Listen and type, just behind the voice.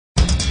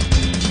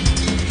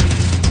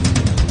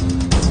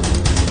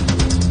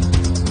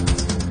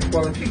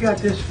Well, if you got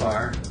this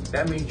far,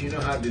 that means you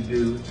know how to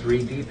do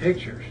 3D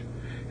pictures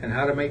and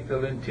how to make the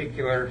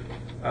lenticular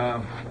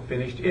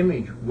finished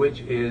image, which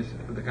is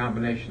the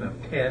combination of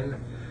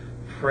 10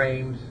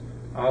 frames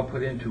all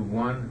put into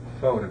one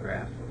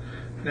photograph.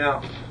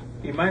 Now,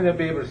 you might not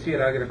be able to see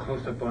it, I'll get a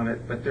close-up on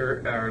it, but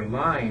there are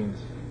lines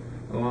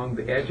along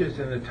the edges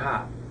and the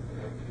top.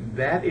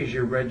 That is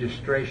your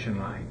registration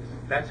lines.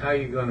 That's how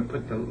you're going to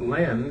put the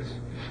lens,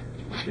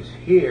 which is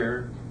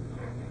here,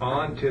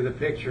 onto the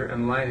picture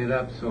and line it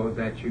up so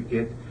that you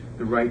get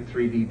the right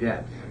 3D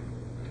depth.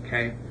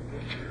 Okay?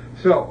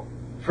 So,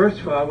 first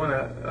of all, I want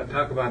to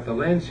talk about the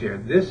lens here.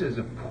 This is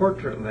a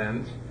portrait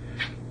lens,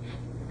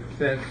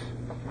 since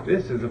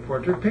this is a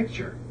portrait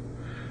picture.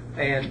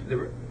 And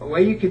the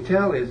way you can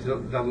tell is the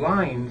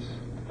lines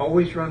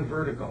always run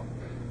vertical.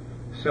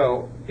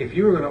 So if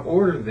you were going to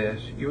order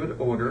this, you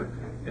would order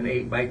an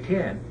 8 by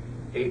 10,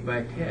 8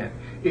 by 10.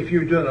 If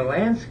you were doing a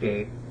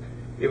landscape,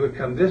 it would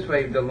come this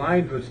way. The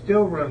lines would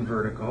still run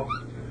vertical,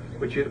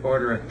 but you'd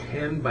order a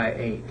 10 by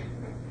 8.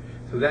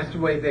 So that's the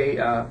way they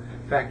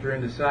factor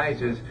in the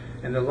sizes.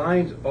 And the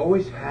lines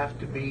always have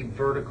to be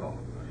vertical.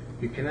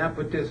 You cannot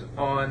put this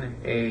on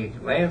a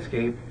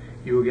landscape.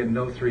 You will get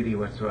no 3D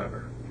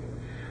whatsoever.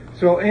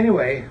 So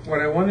anyway,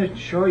 what I wanted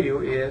to show you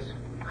is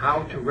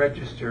how to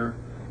register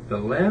the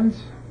lens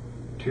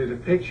to the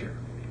picture.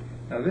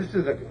 Now this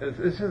is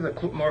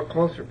a more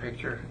closer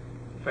picture.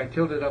 If I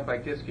tilt it up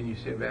like this, can you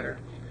see it better?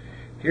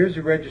 Here's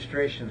the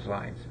registrations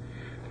lines.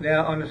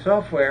 Now on the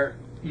software,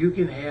 you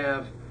can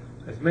have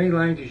as many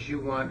lines as you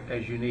want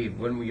as you need.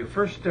 When you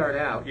first start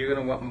out, you're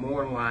going to want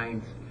more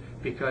lines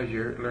because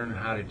you're learning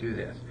how to do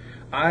this.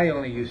 I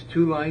only use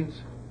 2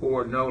 lines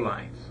or no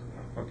lines.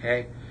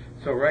 Okay?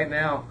 So right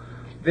now,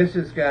 this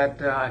has got,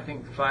 I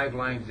think, 5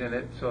 lines in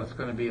it, so it's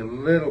going to be a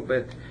little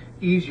bit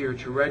easier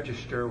to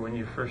register when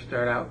you first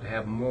start out to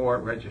have more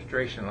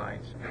registration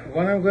lines.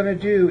 What I'm going to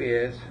do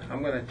is,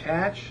 I'm going to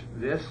attach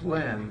this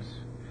lens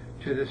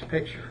to this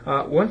picture.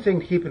 One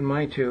thing to keep in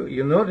mind too,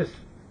 you'll notice,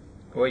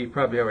 well, you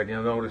probably already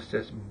noticed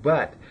this,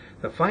 but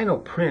the final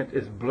print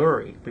is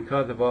blurry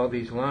because of all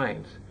these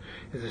lines.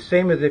 It's the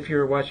same as if you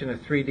were watching a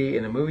 3D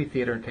in a movie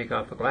theater and take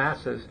off the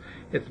glasses,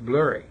 it's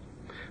blurry.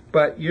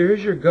 But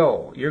here's your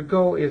goal. Your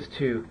goal is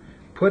to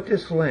put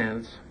this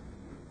lens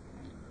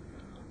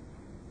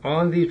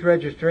on these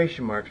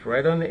registration marks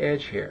right on the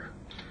edge here.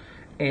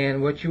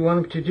 And what you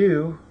want them to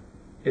do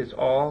is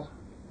all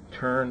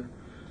turn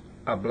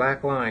a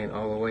black line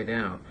all the way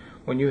down.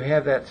 When you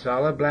have that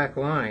solid black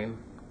line,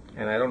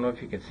 and I don't know if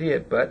you can see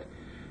it, but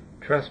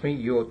trust me,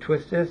 you'll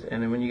twist this,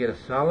 and then when you get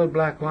a solid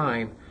black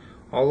line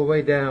all the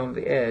way down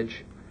the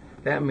edge,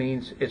 that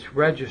means it's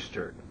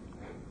registered.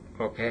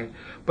 Okay,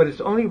 but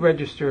it's only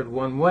registered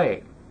one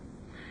way.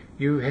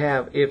 You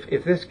have,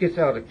 if this gets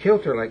out of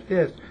kilter like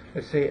this,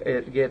 let's say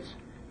it gets,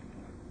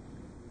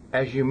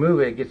 as you move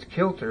it, it gets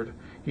kiltered,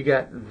 you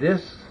got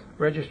this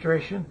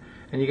registration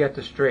and you got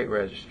the straight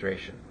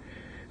registration.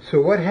 So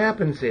what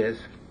happens is,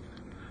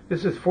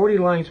 this is 40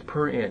 lines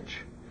per inch.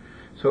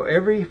 So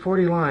every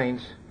 40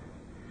 lines,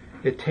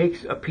 it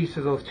takes a piece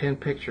of those 10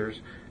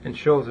 pictures and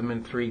shows them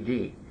in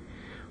 3D.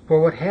 Well,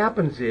 what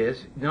happens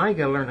is, now you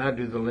got to learn how to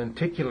do the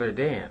lenticular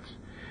dance.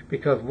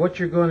 Because what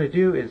you're going to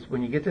do is,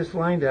 when you get this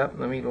lined up,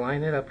 let me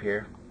line it up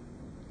here.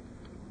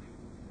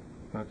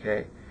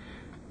 Okay.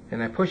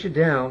 And I push it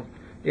down,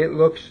 it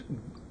looks,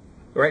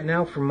 right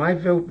now from my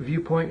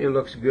viewpoint, it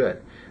looks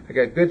good. I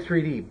got good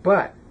 3D.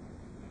 But,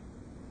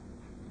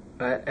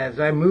 as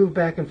I move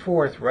back and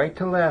forth, right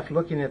to left,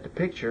 looking at the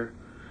picture,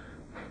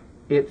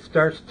 it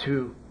starts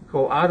to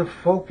go out of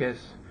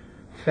focus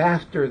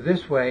faster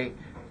this way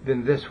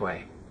than this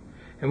way.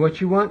 And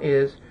what you want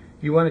is,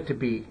 you want it to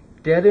be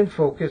dead in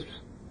focus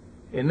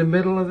in the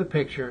middle of the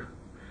picture,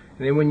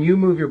 and then when you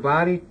move your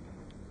body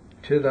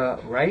to the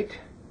right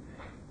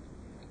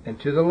and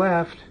to the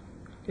left,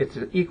 it's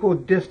an equal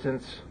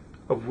distance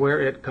of where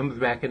it comes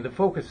back into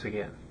focus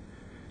again.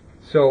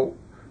 So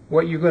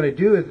what you're going to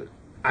do is,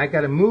 I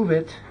got to move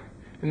it,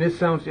 and this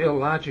sounds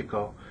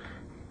illogical.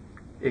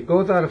 It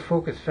goes out of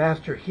focus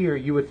faster here.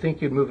 You would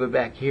think you'd move it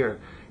back here.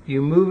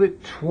 You move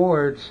it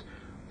towards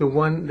the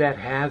one that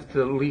has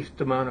the least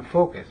amount of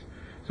focus.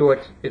 So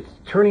it's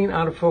turning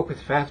out of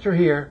focus faster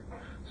here,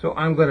 so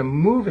I'm going to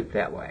move it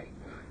that way.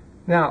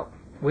 Now,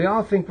 we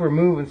all think we're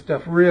moving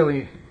stuff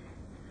really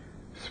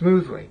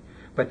smoothly,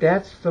 but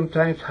that's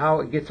sometimes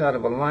how it gets out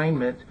of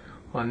alignment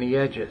on the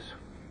edges.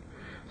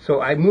 So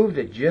I moved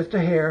it just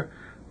a hair,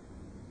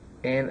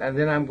 and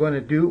then I'm going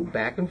to do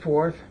back and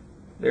forth.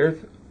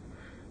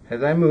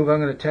 As I move, I'm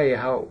going to tell you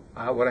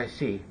what I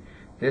see.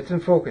 It's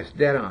in focus,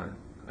 dead on.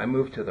 I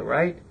move to the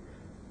right,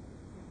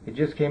 it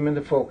just came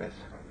into focus.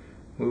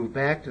 Move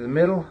back to the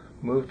middle,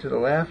 move to the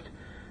left,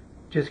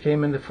 just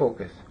came into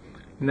focus.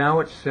 Now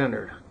it's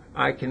centered.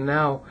 I can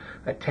now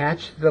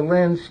attach the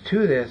lens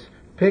to this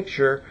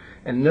picture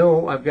and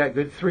know I've got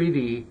good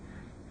 3D,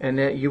 and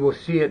that you will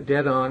see it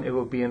dead on, it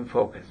will be in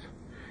focus.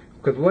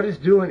 Because what it's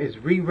doing is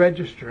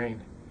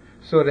re-registering,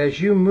 so that as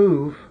you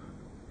move,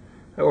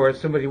 or as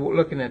somebody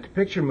looking at the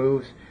picture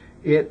moves,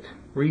 it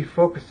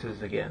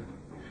refocuses again.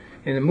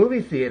 In the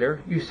movie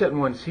theater, you sit in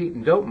one seat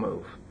and don't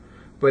move.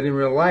 But in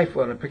real life,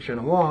 on a picture on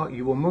the wall,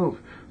 you will move.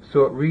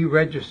 So it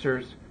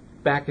re-registers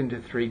back into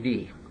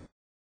 3D.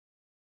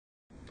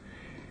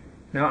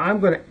 Now I'm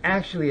going to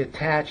actually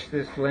attach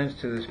this lens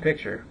to this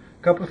picture.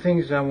 A couple of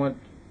things I want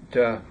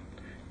to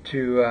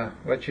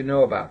let you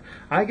know about.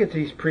 I get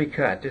these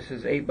pre-cut. This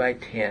is 8 by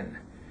 10.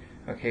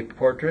 Okay,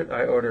 portrait.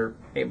 I order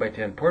 8 by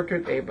 10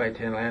 portrait, 8 by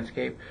 10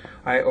 landscape.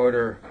 I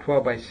order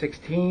 12 by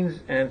 16s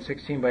and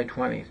 16 by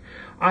 20s.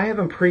 I have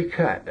them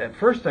pre-cut. At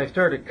first I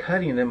started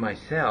cutting them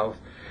myself,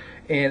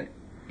 and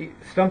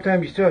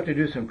sometimes you still have to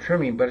do some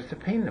trimming, but it's a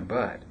pain in the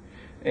butt.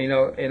 You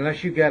know,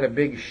 unless you've got a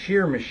big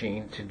shear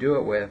machine to do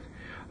it with,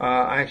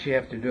 I actually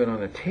have to do it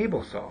on a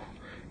table saw.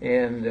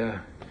 And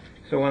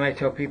so when I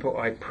tell people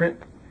I print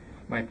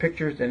my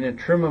pictures and then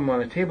trim them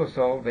on a table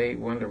saw, they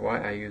wonder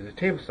why I use a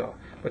table saw.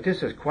 But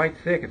this is quite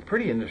thick. It's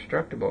pretty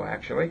indestructible,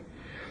 actually.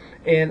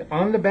 And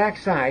on the back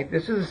side,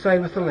 this is the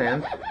side with the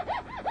lens.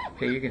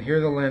 Okay, you can hear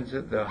the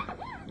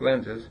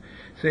lenses.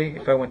 See,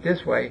 if I went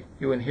this way,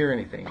 you wouldn't hear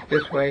anything.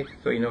 This way,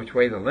 so you know which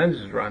way the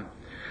lenses run.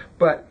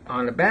 But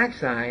on the back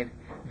side,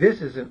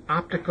 this is an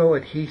optical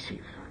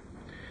adhesive.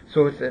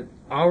 So it's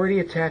already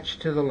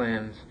attached to the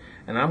lens,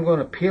 and I'm going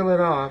to peel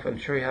it off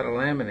and show you how to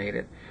laminate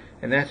it,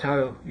 and that's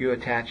how you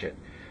attach it.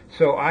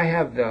 So I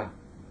have the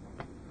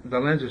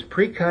lenses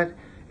pre-cut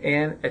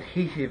and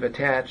adhesive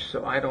attached,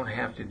 so I don't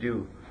have to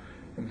do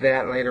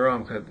that later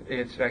on, because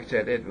it's, like I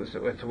said,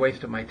 it's a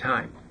waste of my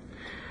time.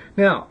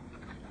 Now,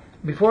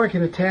 before I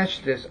can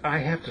attach this, I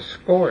have to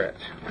score it.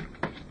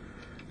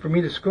 For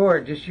me to score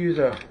it, just use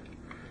a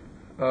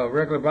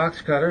regular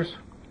box cutters,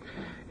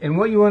 and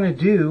what you want to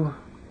do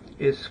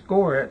is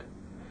score it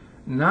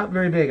not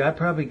very big. I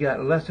probably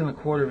got less than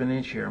 1/4 of an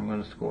inch here I'm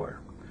going to score.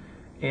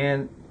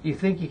 And you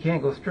think you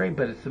can't go straight,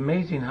 but it's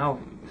amazing how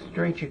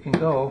straight you can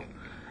go,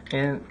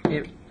 and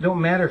it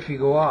don't matter if you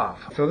go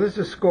off. So this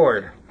is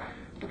scored,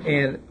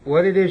 and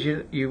what it is,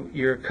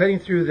 you're cutting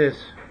through this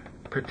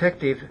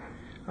protective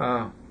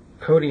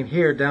coating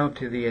here down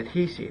to the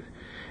adhesive,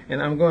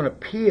 and I'm going to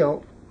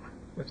peel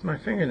with my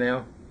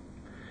fingernail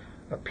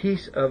a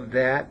piece of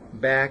that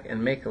back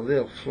and make a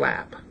little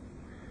flap,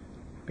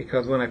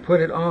 because when I put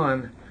it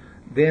on,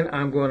 then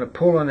I'm going to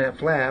pull on that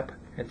flap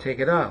and take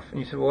it off. And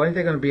you say, well, ain't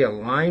there going to be a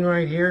line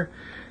right here?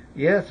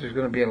 Yes, there's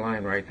going to be a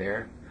line right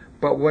there,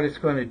 but what it's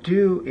going to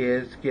do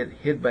is get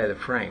hid by the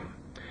frame,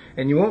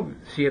 and you won't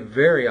see it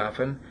very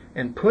often.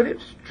 And put it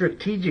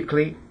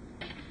strategically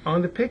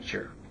on the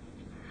picture,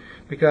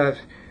 because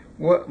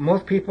what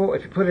most people,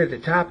 if you put it at the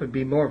top, it'd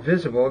be more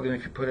visible than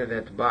if you put it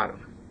at the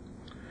bottom.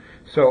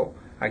 So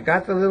I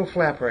got the little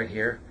flap right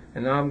here,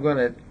 and now I'm going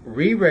to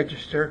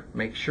re-register,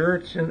 make sure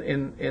it's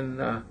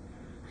in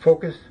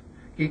focus,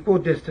 equal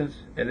distance,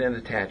 and then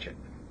attach it.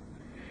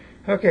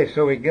 Okay,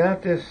 so we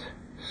got this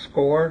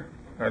score,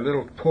 our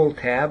little pull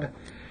tab,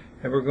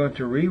 and we're going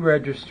to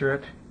re-register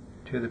it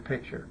to the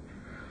picture.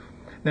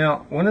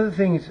 Now, one of the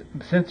things,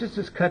 since this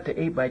is cut to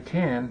 8 by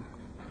 10,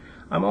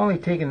 I'm only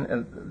taking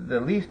the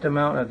least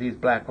amount of these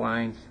black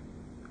lines,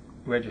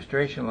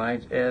 registration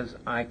lines, as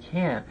I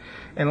can.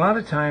 And a lot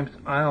of times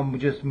I'll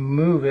just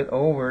move it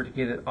over to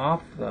get it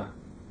off the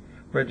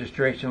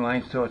registration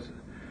line, so it's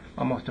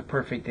almost a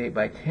perfect 8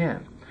 by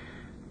 10.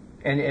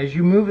 And as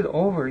you move it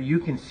over, you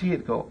can see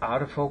it go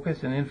out of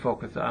focus and in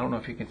focus. I don't know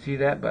if you can see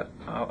that, but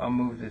I'll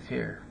move this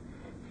here.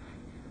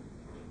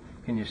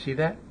 Can you see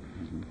that?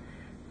 Mm-hmm.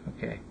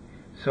 Okay.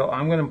 So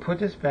I'm going to put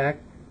this back.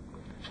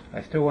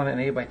 I still want an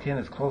 8 by 10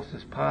 as close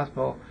as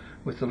possible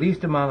with the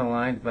least amount of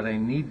lines, but I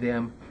need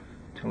them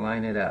to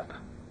line it up.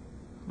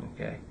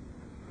 Okay.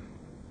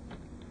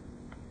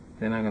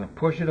 Then I'm going to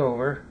push it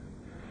over,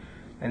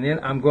 and then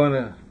I'm going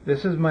to,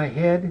 this is my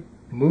head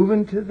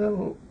moving to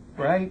the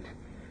right.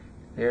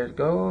 There it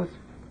goes.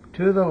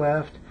 To the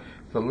left.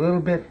 It's a little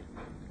bit,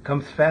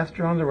 comes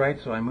faster on the right,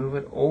 so I move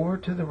it over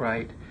to the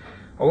right.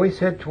 Always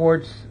head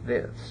towards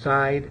the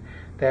side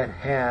that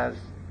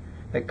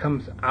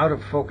comes out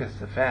of focus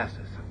the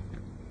fastest.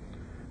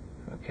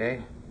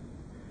 Okay.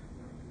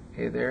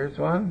 Okay, there's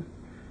one.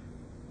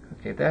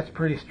 Okay, that's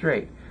pretty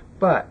straight.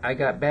 But I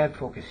got bad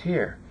focus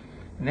here.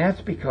 And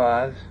that's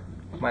because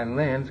my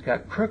lens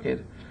got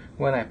crooked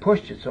when I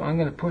pushed it. So I'm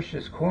going to push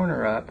this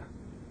corner up,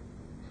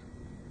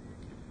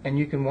 and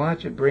you can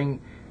watch it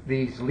bring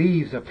these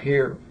leaves up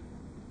here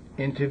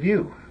into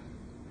view,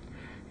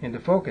 into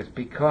focus,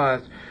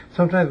 because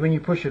sometimes when you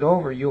push it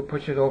over, you'll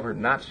push it over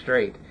not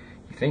straight.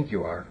 You think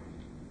you are.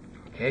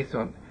 Okay,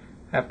 so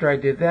after I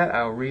did that,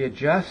 I'll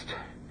readjust.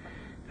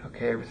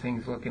 Okay,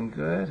 everything's looking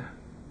good.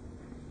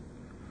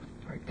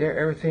 Right there,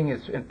 everything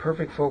is in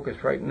perfect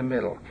focus right in the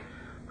middle.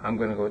 I'm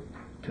going to go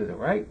to the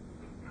right.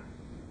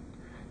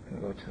 I'm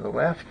going to go to the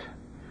left.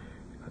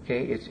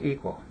 Okay, it's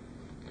equal.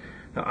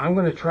 Now I'm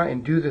going to try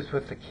and do this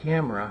with the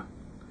camera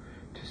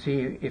to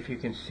see if you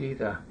can see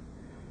the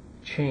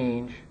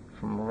change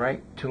from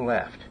right to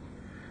left.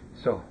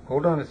 So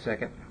hold on a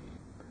second.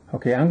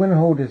 Okay, I'm going to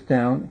hold this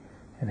down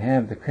and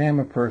have the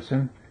camera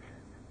person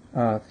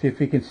see if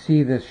we can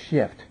see this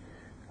shift.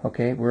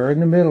 Okay, we're in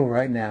the middle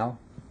right now.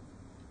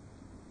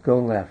 Go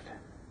left.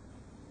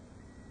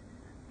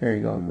 There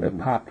you go. It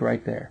popped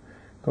right there.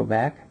 Go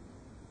back.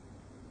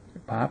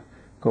 Pop.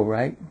 Go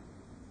right.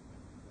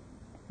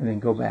 And then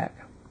go back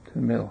to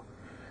the middle.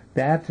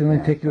 That's a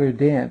lenticular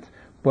dance,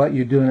 but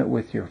you're doing it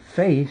with your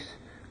face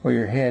or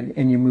your head,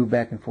 and you move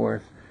back and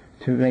forth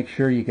to make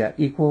sure you got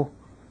equal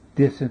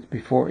distance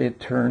before it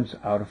turns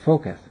out of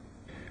focus.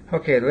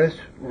 Okay, let's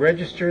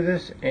register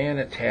this and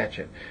attach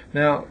it.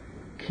 Now,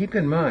 keep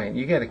in mind,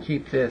 you got to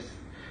keep the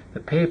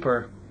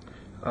paper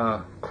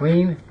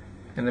clean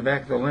in the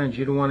back of the lens.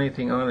 You don't want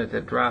anything on it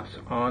that drops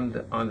on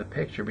the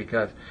picture,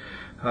 because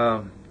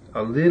a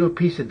little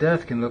piece of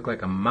dust can look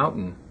like a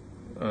mountain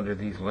under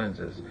these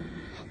lenses.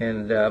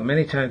 And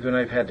many times when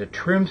I've had to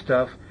trim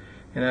stuff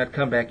and I'd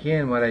come back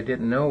in, what I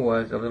didn't know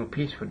was a little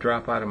piece would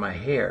drop out of my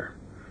hair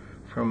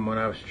from when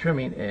I was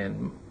trimming,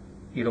 and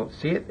you don't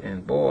see it,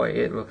 and boy,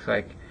 it looks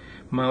like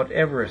Mount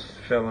Everest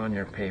fell on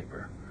your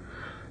paper.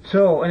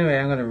 So anyway,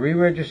 I'm going to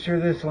re-register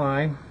this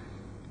line,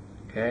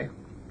 okay,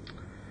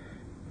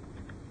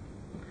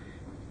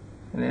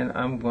 and then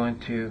I'm going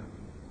to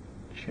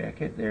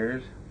check it.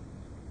 There's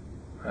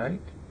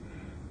right.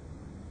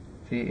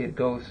 See, it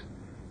goes.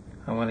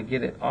 I want to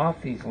get it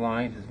off these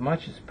lines as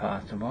much as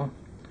possible.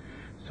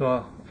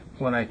 So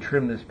when I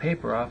trim this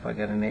paper off, I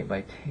got an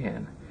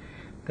 8x10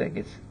 that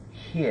gets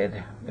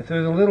hid. If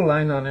there's a little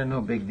line on there, no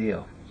big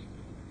deal.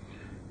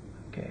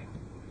 Okay.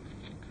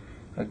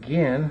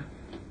 Again,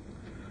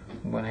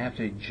 I'm going to have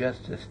to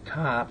adjust this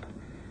top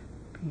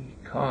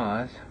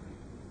because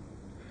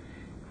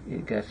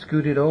it got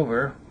scooted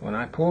over when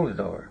I pulled it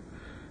over.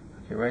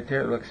 Okay, right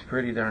there it looks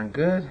pretty darn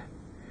good.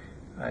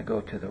 I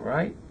go to the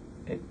right.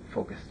 It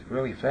focused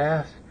really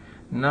fast,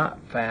 not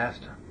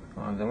fast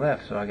on the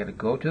left, so I got to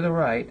go to the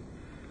right.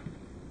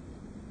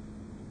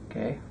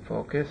 Okay,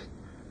 focus,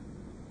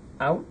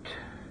 out,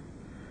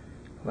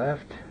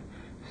 left,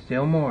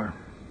 still more.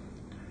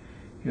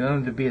 You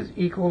want them to be as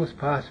equal as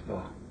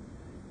possible.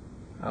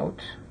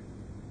 Out,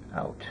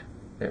 out.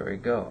 There we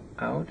go.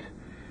 Out,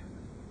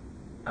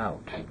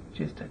 out.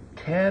 Just a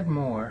tad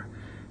more.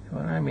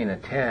 When I mean a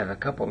tad, a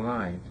couple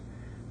lines.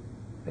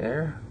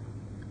 There.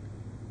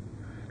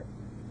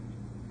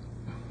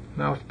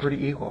 Now it's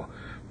pretty equal,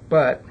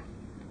 but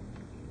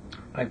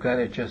I've got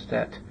to adjust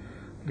that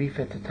leaf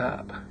at the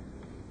top,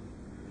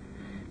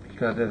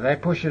 because as I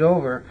push it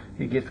over,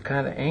 it gets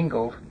kind of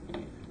angled,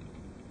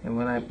 and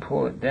when I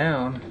pull it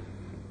down,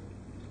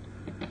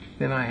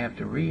 then I have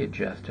to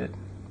readjust it.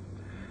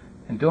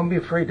 And don't be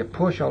afraid to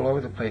push all over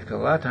the place,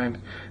 because a lot of times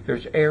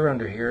there's air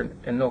under here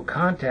and no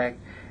contact,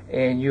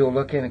 and you'll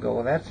look in and go,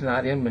 well, that's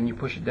not in. When you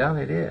push it down,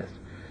 it is.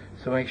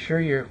 So make sure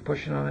you're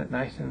pushing on it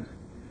nice and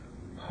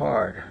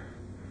hard.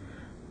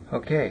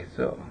 Okay,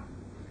 so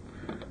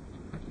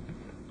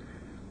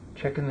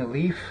checking the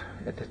leaf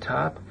at the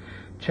top.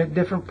 Check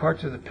different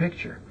parts of the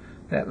picture.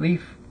 That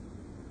leaf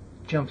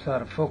jumps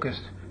out of focus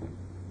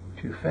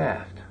too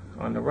fast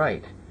on the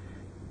right.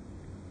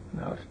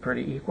 Now it's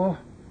pretty equal.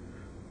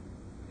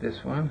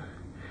 This one.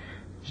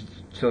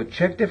 So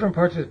check different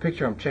parts of the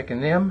picture. I'm checking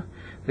them.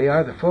 They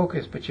are the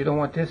focus, but you don't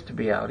want this to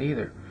be out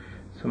either.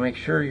 So make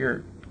sure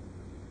you're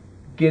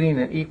getting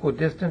an equal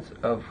distance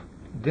of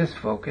this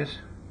focus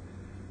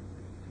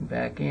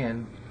back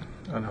in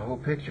on the whole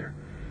picture.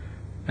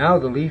 Now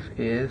the leaf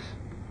is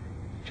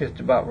just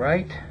about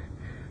right.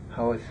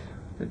 How is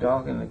the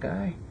dog and the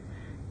guy?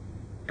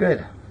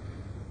 Good.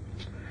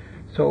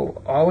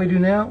 So all we do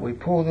now, we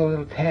pull the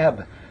little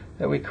tab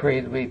that we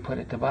created, we put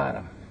at the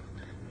bottom.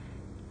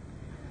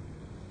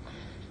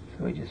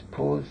 So we just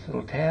pull this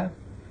little tab.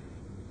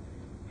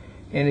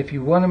 And if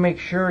you want to make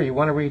sure, you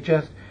want to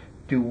readjust,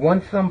 do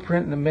one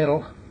thumbprint in the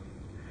middle.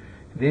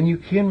 Then you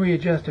can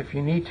readjust if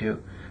you need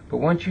to. But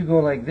once you go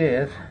like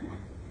this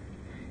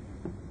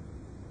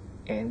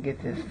and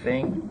get this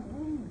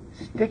thing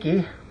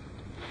sticky,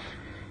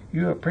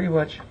 you are pretty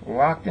much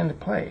locked into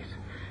place.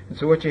 And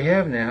so what you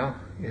have now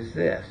is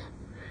this.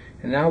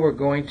 And now we're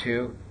going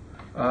to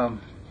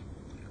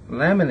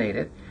laminate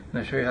it, and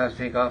I'll show you how to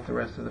take off the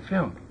rest of the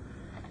film.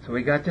 So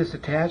we got this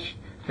attached,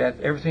 that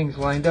everything's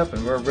lined up,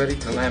 and we're ready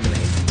to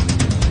laminate.